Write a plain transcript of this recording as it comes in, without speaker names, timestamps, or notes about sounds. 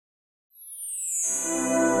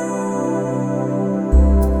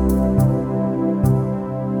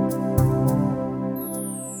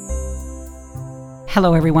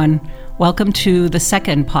Hello, everyone. Welcome to the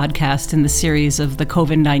second podcast in the series of the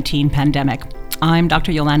COVID-19 pandemic. I'm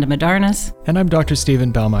Dr. Yolanda Madarnas. And I'm Dr.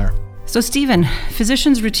 Stephen Bellmeyer. So, Stephen,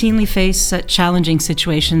 physicians routinely face challenging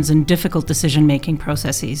situations and difficult decision-making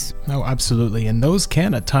processes. Oh, absolutely. And those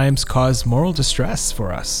can at times cause moral distress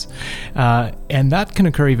for us. And that can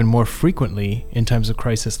occur even more frequently in times of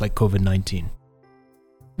crisis like COVID-19.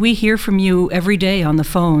 We hear from you every day on the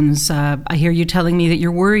phones. I hear you telling me that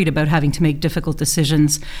you're worried about having to make difficult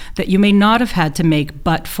decisions that you may not have had to make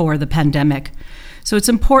but for the pandemic. So it's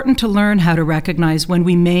important to learn how to recognize when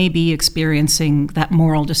we may be experiencing that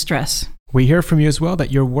moral distress. We hear from you as well that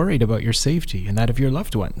you're worried about your safety and that of your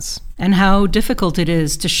loved ones. And how difficult it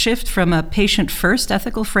is to shift from a patient-first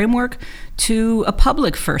ethical framework to a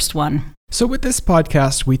public-first one. So with this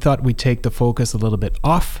podcast, we thought we'd take the focus a little bit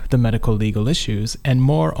off the medical legal issues and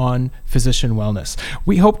more on physician wellness.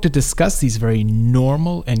 We hope to discuss these very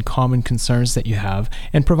normal and common concerns that you have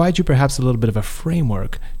and provide you perhaps a little bit of a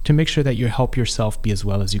framework to make sure that you help yourself be as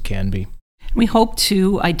well as you can be. We hope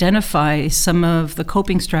to identify some of the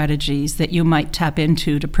coping strategies that you might tap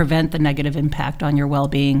into to prevent the negative impact on your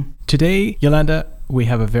well-being. Today, Yolanda, we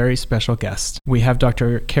have a very special guest. We have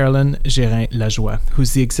Dr. Caroline Gérin-Lajoie,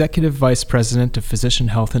 who's the Executive Vice President of Physician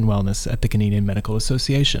Health and Wellness at the Canadian Medical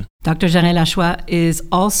Association. Dr. Gérin-Lajoie is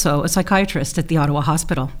also a psychiatrist at the Ottawa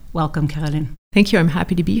Hospital. Welcome, Caroline. Thank you. I'm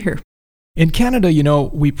happy to be here. In Canada,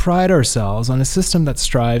 we pride ourselves on a system that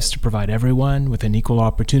strives to provide everyone with an equal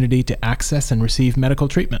opportunity to access and receive medical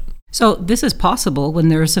treatment. So this is possible when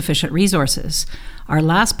there are sufficient resources. Our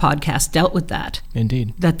last podcast dealt with that.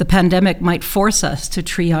 Indeed. That the pandemic might force us to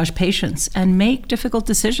triage patients and make difficult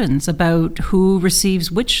decisions about who receives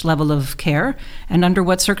which level of care and under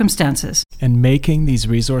what circumstances. And making these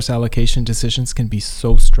resource allocation decisions can be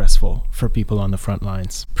so stressful for people on the front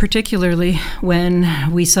lines. Particularly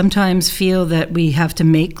when we sometimes feel that we have to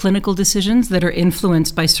make clinical decisions that are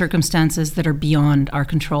influenced by circumstances that are beyond our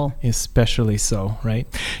control. Especially so, right?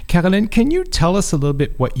 Caroline, can you tell us a little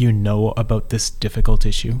bit what you know about this difficult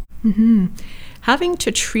issue? Mm-hmm. Having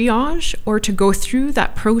to triage or to go through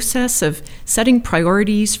that process of setting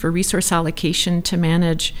priorities for resource allocation to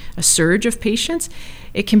manage a surge of patients,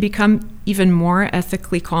 it can become even more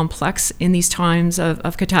ethically complex in these times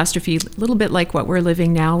of catastrophe, a little bit like what we're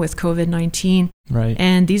living now with COVID-19. Right.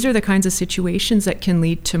 And these are the kinds of situations that can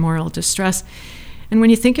lead to moral distress. And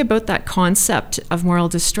when you think about that concept of moral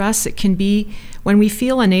distress, it can be when we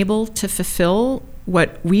feel unable to fulfill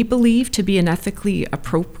what we believe to be an ethically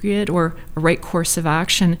appropriate or a right course of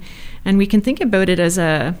action. And we can think about it as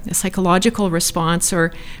a psychological response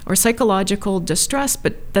or psychological distress,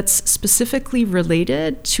 but that's specifically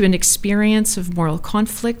related to an experience of moral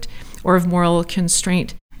conflict or of moral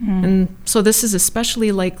constraint. And so this is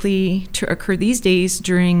especially likely to occur these days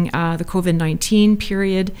during the COVID-19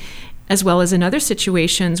 period, as well as in other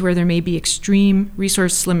situations where there may be extreme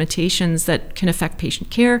resource limitations that can affect patient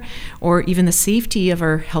care or even the safety of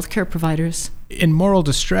our healthcare providers. In moral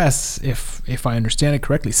distress, if I understand it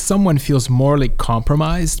correctly, someone feels morally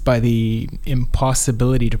compromised by the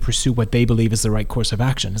impossibility to pursue what they believe is the right course of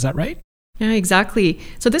action. Is that right? Yeah, exactly.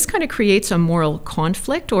 So this kind of creates a moral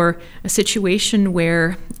conflict or a situation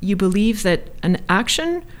where you believe that an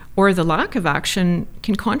action or the lack of action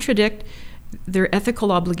can contradict their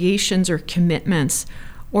ethical obligations or commitments,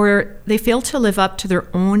 or they fail to live up to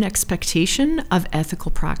their own expectation of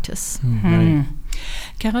ethical practice. Right.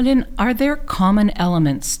 Caroline, are there common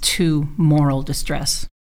elements to moral distress?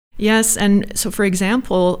 Yes, and so for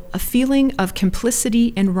example, a feeling of complicity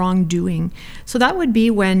in wrongdoing. So that would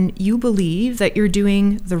be when you believe that you're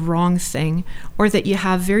doing the wrong thing or that you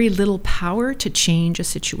have very little power to change a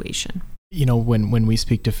situation. When we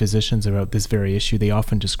speak to physicians about this very issue, they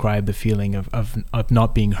often describe the feeling of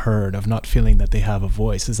not being heard, of not feeling that they have a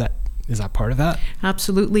voice. Is that part of that?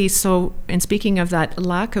 Absolutely. So, and speaking of that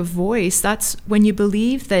lack of voice, that's when you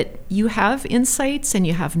believe that you have insights and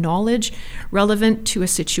you have knowledge relevant to a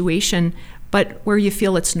situation, but where you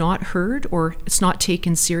feel it's not heard or it's not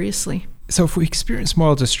taken seriously. So if we experience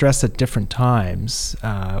moral distress at different times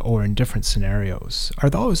or in different scenarios, are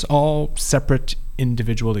those all separate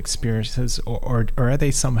individual experiences or are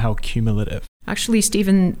they somehow cumulative? Actually,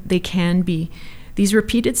 Stephen, they can be. These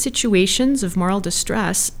repeated situations of moral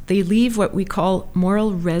distress, they leave what we call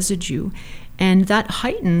moral residue, and that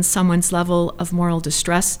heightens someone's level of moral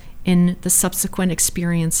distress in the subsequent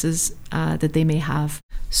experiences that they may have.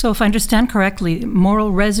 So if I understand correctly,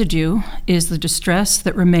 moral residue is the distress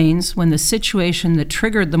that remains when the situation that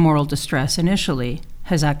triggered the moral distress initially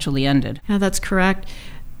has actually ended. Yeah, that's correct.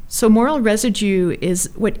 So moral residue is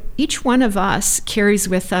what each one of us carries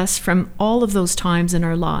with us from all of those times in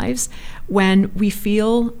our lives when we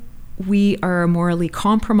feel we are morally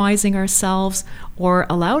compromising ourselves or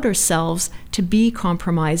allowed ourselves to be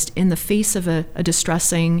compromised in the face of a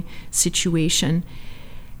distressing situation.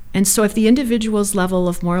 And so if the individual's level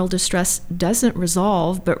of moral distress doesn't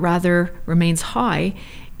resolve, but rather remains high,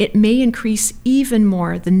 it may increase even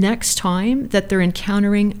more the next time that they're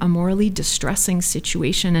encountering a morally distressing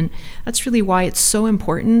situation. And that's really why it's so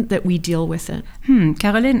important that we deal with it.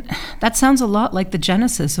 Caroline, that sounds a lot like the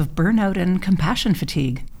genesis of burnout and compassion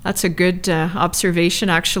fatigue. That's a good observation.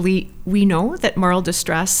 Actually, we know that moral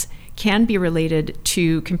distress can be related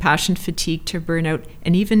to compassion fatigue, to burnout,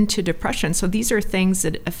 and even to depression. So these are things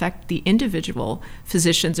that affect the individual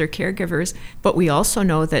physicians or caregivers, but we also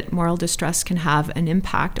know that moral distress can have an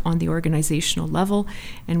impact on the organizational level,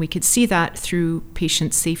 and we could see that through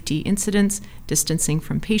patient safety incidents, distancing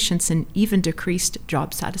from patients, and even decreased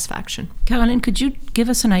job satisfaction. Caroline, could you give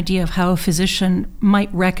us an idea of how a physician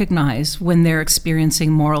might recognize when they're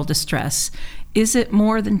experiencing moral distress? Is it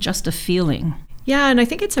more than just a feeling? Yeah, and I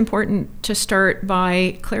think it's important to start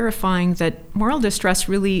by clarifying that moral distress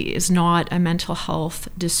really is not a mental health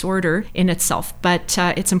disorder in itself, but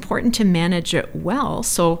it's important to manage it well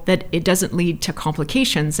so that it doesn't lead to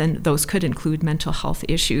complications, and those could include mental health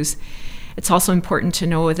issues. It's also important to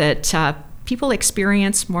know that people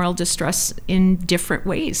experience moral distress in different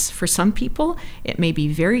ways. For some people, it may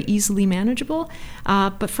be very easily manageable,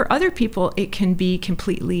 but for other people, it can be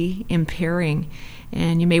completely impairing.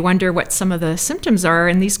 And you may wonder what some of the symptoms are,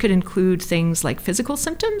 and these could include things like physical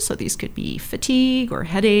symptoms. So these could be fatigue or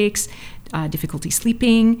headaches, difficulty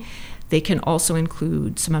sleeping. They can also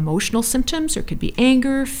include some emotional symptoms. There could be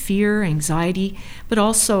anger, fear, anxiety, but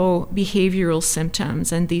also behavioral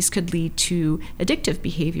symptoms. And these could lead to addictive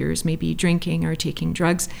behaviors, maybe drinking or taking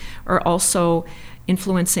drugs, or also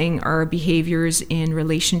influencing our behaviors in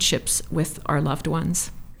relationships with our loved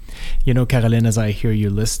ones. You know, Caroline, as I hear you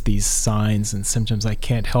list these signs and symptoms, I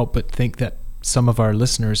can't help but think that some of our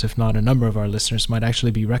listeners, if not a number of our listeners, might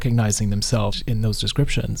actually be recognizing themselves in those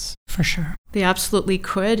descriptions. For sure. They absolutely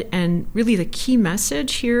could. And really the key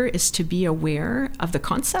message here is to be aware of the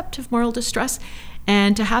concept of moral distress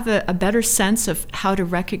and to have a better sense of how to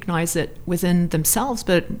recognize it within themselves,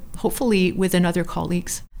 but hopefully within other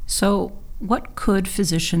colleagues. So what could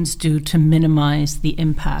physicians do to minimize the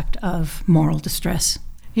impact of moral distress?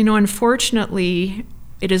 You know, unfortunately,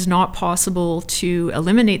 it is not possible to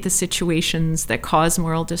eliminate the situations that cause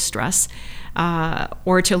moral distress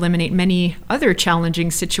or to eliminate many other challenging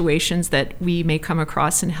situations that we may come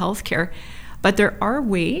across in healthcare. But there are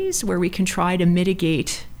ways where we can try to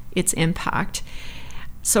mitigate its impact.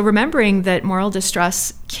 So remembering that moral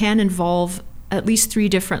distress can involve at least 3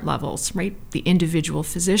 different levels, right? The individual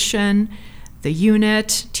physician, the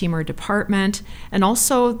unit, team or department, and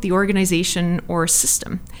also the organization or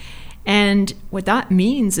system. And what that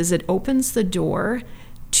means is it opens the door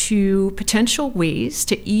to potential ways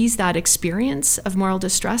to ease that experience of moral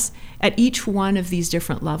distress at each one of these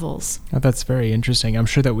different levels. Oh, that's very interesting. I'm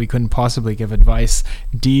sure that we couldn't possibly give advice,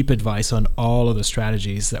 deep advice on all of the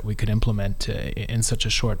strategies that we could implement in such a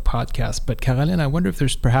short podcast. But Caroline, I wonder if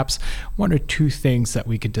there's perhaps 1 or 2 things that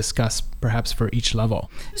we could discuss perhaps for each level.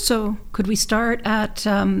 So could we start at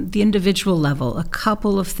the individual level, a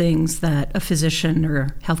couple of things that a physician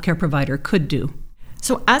or healthcare provider could do?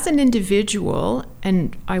 So as an individual,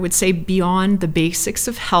 and I would say beyond the basics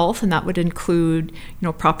of health, and that would include,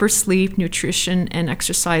 proper sleep, nutrition, and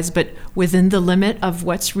exercise, but within the limit of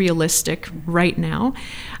what's realistic right now,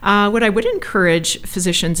 what I would encourage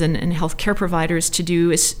physicians and healthcare providers to do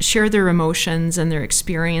is share their emotions and their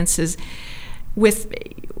experiences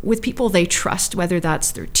with people they trust, whether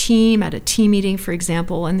that's their team at a team meeting, for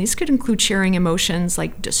example. And these could include sharing emotions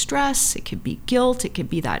like distress, it could be guilt, it could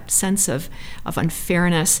be that sense of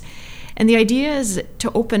unfairness. And the idea is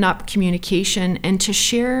to open up communication and to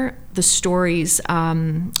share the stories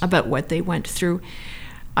about what they went through.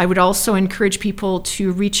 I would also encourage people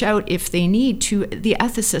to reach out if they need to the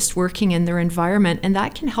ethicist working in their environment, and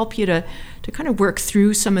that can help you to kind of work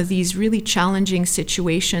through some of these really challenging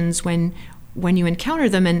situations when you encounter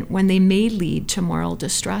them and when they may lead to moral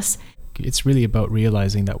distress. It's really about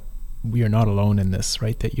realizing that we are not alone in this,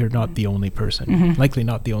 right? That you're not the only person, likely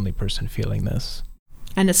not the only person feeling this.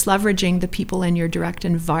 And it's leveraging the people in your direct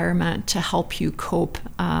environment to help you cope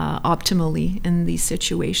optimally in these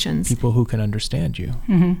situations. People who can understand you.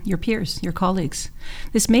 Mm-hmm. Your peers, your colleagues.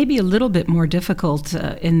 This may be a little bit more difficult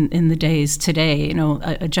in the days today. You know,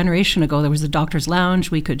 a generation ago, there was the doctor's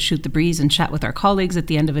lounge. We could shoot the breeze and chat with our colleagues at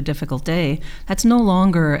the end of a difficult day. That's no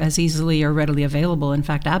longer as easily or readily available, in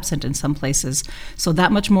fact, absent in some places. So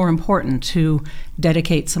that much more important to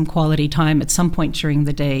dedicate some quality time at some point during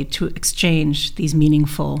the day to exchange these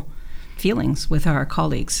meaningful feelings with our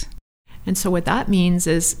colleagues. And so what that means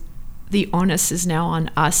is the onus is now on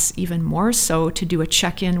us even more so to do a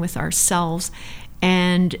check-in with ourselves,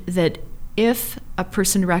 and that if a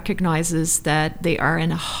person recognizes that they are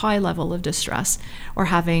in a high level of distress or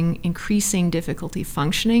having increasing difficulty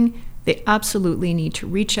functioning, they absolutely need to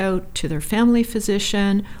reach out to their family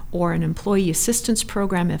physician or an employee assistance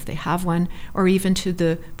program if they have one, or even to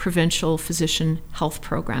the provincial physician health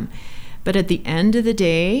program. But at the end of the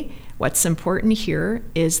day, what's important here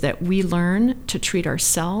is that we learn to treat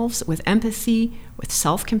ourselves with empathy, with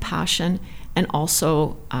self-compassion, and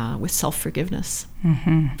also with self-forgiveness.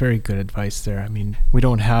 Mm-hmm. Very good advice there. I mean, we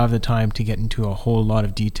don't have the time to get into a whole lot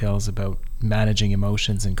of details about managing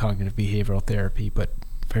emotions and cognitive behavioral therapy, but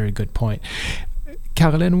very good point.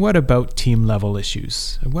 Caroline, what about team level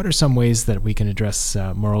issues? What are some ways that we can address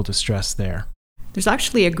moral distress there? There's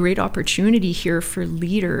actually a great opportunity here for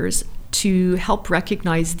leaders to help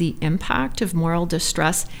recognize the impact of moral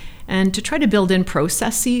distress and to try to build in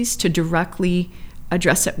processes to directly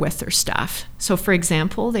address it with their staff. So for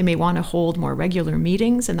example, they may want to hold more regular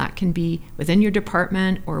meetings, and that can be within your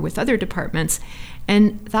department or with other departments.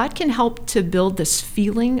 And that can help to build this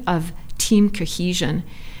feeling of team cohesion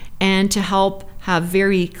and to help have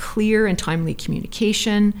very clear and timely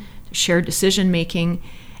communication, shared decision making.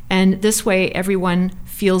 And this way, everyone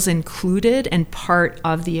feels included and part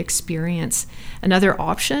of the experience. Another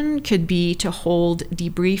option could be to hold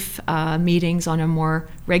debrief meetings on a more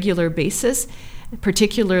regular basis,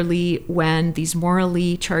 particularly when these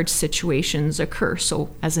morally charged situations occur. So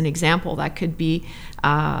as an example, that could be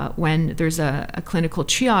when there's a clinical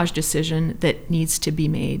triage decision that needs to be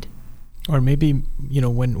made. Or maybe,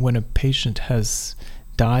 when a patient has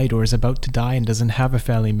died or is about to die and doesn't have a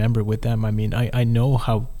family member with them. I mean, I know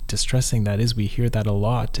how distressing that is. We hear that a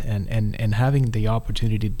lot, and having the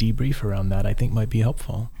opportunity to debrief around that, I think, might be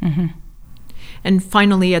helpful. Mm-hmm. And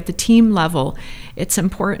finally, at the team level, it's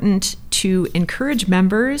important to encourage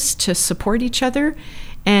members to support each other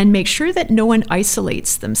and make sure that no one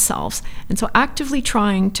isolates themselves. And so actively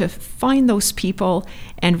trying to find those people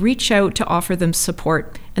and reach out to offer them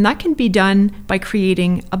support. And that can be done by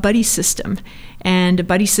creating a buddy system. And a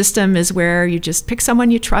buddy system is where you just pick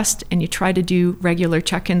someone you trust and you try to do regular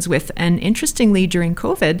check-ins with. And interestingly, during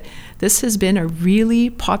COVID, this has been a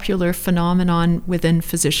really popular phenomenon within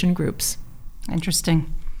physician groups.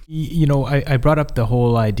 Interesting. I brought up the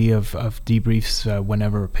whole idea of debriefs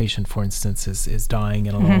whenever a patient, for instance, is dying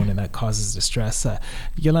and alone, and that causes distress.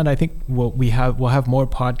 Yolanda, I think we'll have more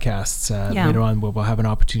podcasts later on where we'll have an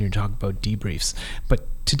opportunity to talk about debriefs. But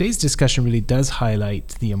today's discussion really does highlight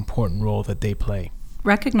the important role that they play.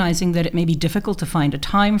 Recognizing that it may be difficult to find a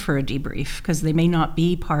time for a debrief because they may not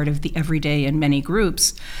be part of the everyday in many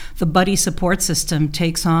groups, the buddy support system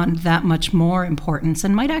takes on that much more importance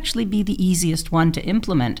and might actually be the easiest one to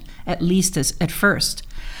implement, at least at first.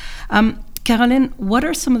 Caroline, what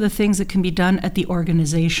are some of the things that can be done at the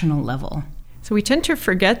organizational level? So we tend to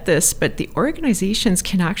forget this, but the organizations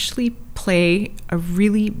can actually play a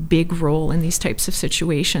really big role in these types of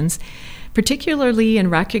situations, particularly in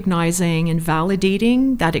recognizing and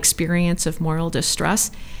validating that experience of moral distress.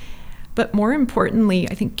 But more importantly,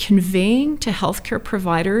 I think conveying to healthcare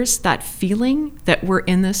providers that feeling that we're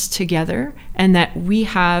in this together and that we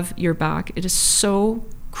have your back. It is so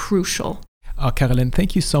crucial. Caroline,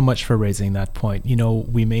 thank you so much for raising that point.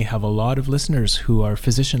 We may have a lot of listeners who are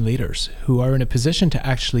physician leaders who are in a position to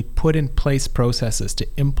actually put in place processes to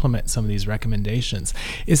implement some of these recommendations.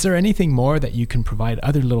 Is there anything more that you can provide,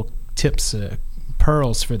 other little tips,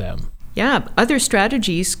 pearls for them? Yeah, other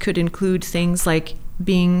strategies could include things like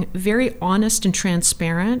being very honest and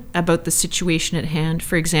transparent about the situation at hand.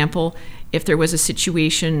 For example, if there was a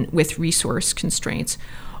situation with resource constraints,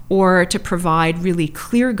 or to provide really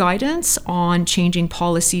clear guidance on changing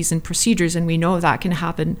policies and procedures. And we know that can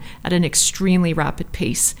happen at an extremely rapid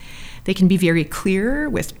pace. They can be very clear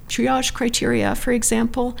with triage criteria, for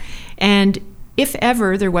example. And if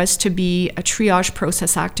ever there was to be a triage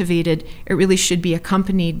process activated, it really should be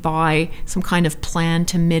accompanied by some kind of plan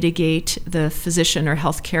to mitigate the physician or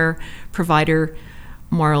healthcare provider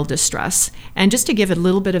moral distress. And just to give a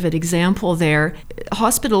little bit of an example there,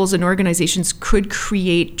 hospitals and organizations could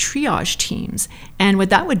create triage teams. And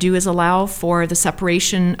what that would do is allow for the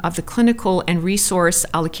separation of the clinical and resource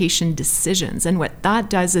allocation decisions. And what that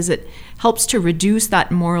does is it helps to reduce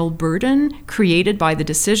that moral burden created by the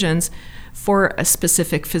decisions for a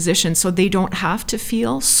specific physician, so they don't have to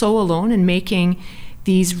feel so alone in making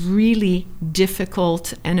these really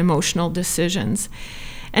difficult and emotional decisions.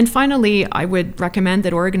 And finally, I would recommend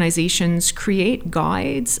that organizations create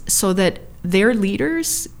guides so that their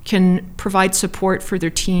leaders can provide support for their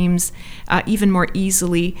teams even more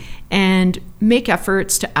easily, and make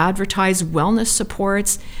efforts to advertise wellness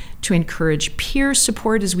supports, to encourage peer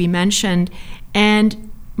support, as we mentioned, and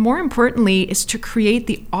more importantly is to create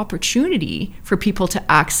the opportunity for people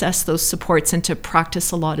to access those supports and to practice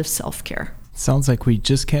a lot of self-care. Sounds like we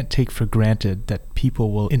just can't take for granted that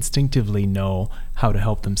people will instinctively know how to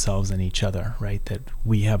help themselves and each other, right? That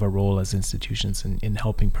we have a role as institutions in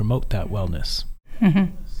helping promote that wellness.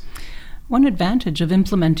 Mm-hmm. One advantage of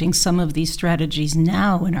implementing some of these strategies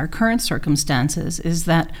now in our current circumstances is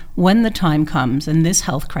that when the time comes and this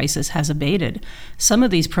health crisis has abated, some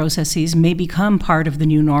of these processes may become part of the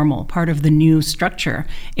new normal, part of the new structure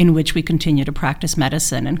in which we continue to practice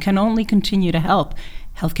medicine and can only continue to help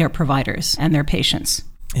healthcare providers and their patients.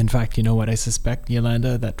 In fact, you know what I suspect,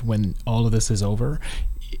 Yolanda, that when all of this is over,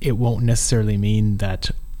 it won't necessarily mean that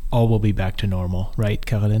all will be back to normal, right,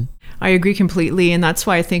 Caroline? I agree completely, and that's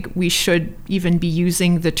why I think we should even be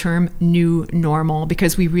using the term new normal,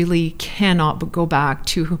 because we really cannot go back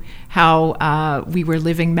to how we were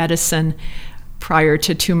living medicine prior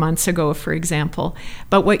to 2 months ago, for example.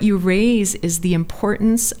 But what you raise is the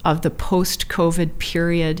importance of the post-COVID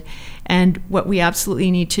period. And what we absolutely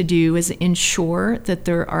need to do is ensure that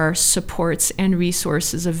there are supports and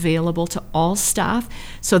resources available to all staff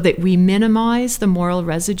so that we minimize the moral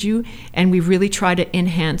residue and we really try to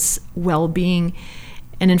enhance well-being.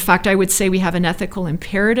 And in fact, I would say we have an ethical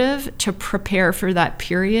imperative to prepare for that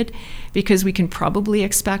period, because we can probably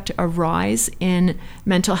expect a rise in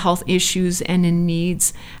mental health issues and in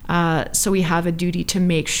needs. So we have a duty to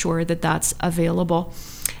make sure that that's available.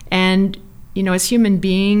 And you know, as human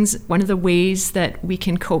beings, one of the ways that we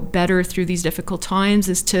can cope better through these difficult times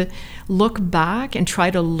is to look back and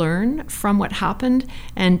try to learn from what happened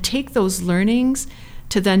and take those learnings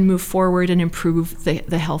to then move forward and improve the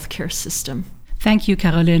healthcare system. Thank you,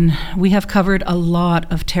 Caroline. We have covered a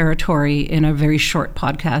lot of territory in a very short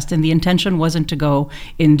podcast, and the intention wasn't to go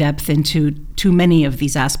in depth into too many of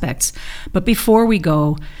these aspects. But before we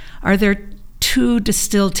go, are there 2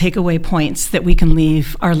 distilled takeaway points that we can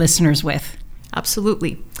leave our listeners with?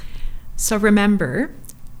 Absolutely. So remember,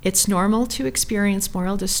 it's normal to experience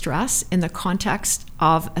moral distress in the context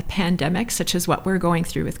of a pandemic, such as what we're going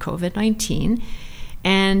through with COVID-19.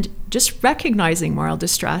 And just recognizing moral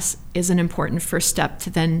distress is an important first step to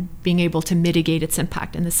then being able to mitigate its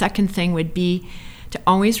impact. And the second thing would be to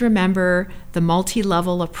always remember the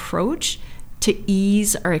multi-level approach to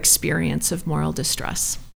ease our experience of moral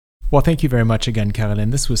distress. Well, thank you very much again,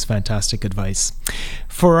 Caroline. This was fantastic advice.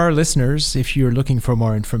 For our listeners, if you're looking for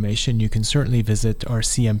more information, you can certainly visit our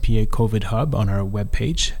CMPA COVID Hub on our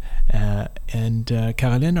webpage.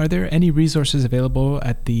 Caroline, are there any resources available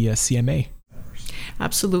at the CMA?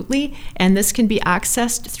 Absolutely. And this can be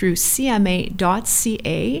accessed through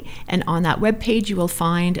cma.ca. And on that webpage, you will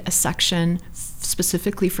find a section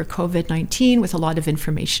specifically for COVID-19 with a lot of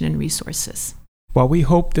information and resources. Well, we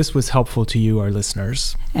hope this was helpful to you, our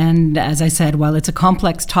listeners. And as I said, while it's a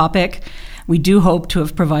complex topic, we do hope to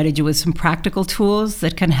have provided you with some practical tools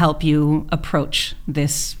that can help you approach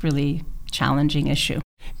this really challenging issue.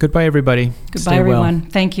 Goodbye, everybody. Goodbye, everyone.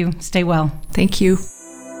 Thank you. Stay well. Thank you.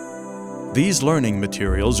 These learning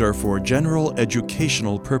materials are for general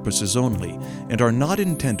educational purposes only and are not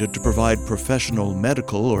intended to provide professional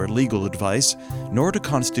medical or legal advice, nor to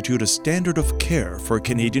constitute a standard of care for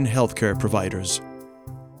Canadian healthcare providers.